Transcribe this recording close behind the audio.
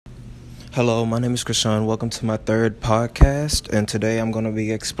Hello, my name is Krishun. Welcome to my third podcast, and today I'm going to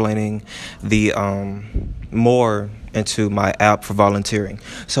be explaining the more into my app for volunteering.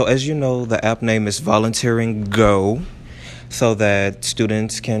 So, as you know, the app name is Volunteering Go, so that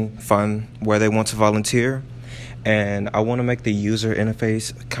students can find where they want to volunteer. And I want to make the user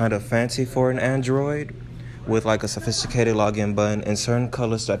interface kind of fancy for an Android, with like a sophisticated login button and certain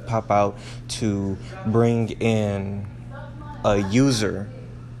colors that pop out to bring in a user.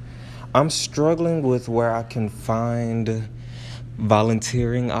 I'm struggling with where I can find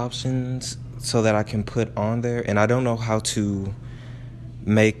volunteering options so that I can put on there, and I don't know how to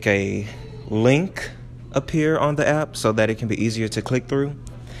make a link appear on the app so that it can be easier to click through.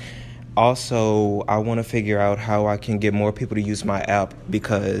 Also, I want to figure out how I can get more people to use my app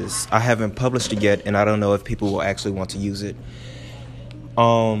because I haven't published it yet and I don't know if people will actually want to use it.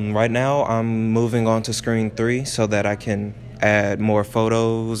 Right now I'm moving on to screen 3 so that I can add more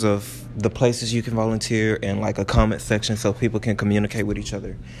photos of the places you can volunteer and like a comment section so people can communicate with each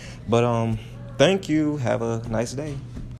other. But thank you. Have a nice day.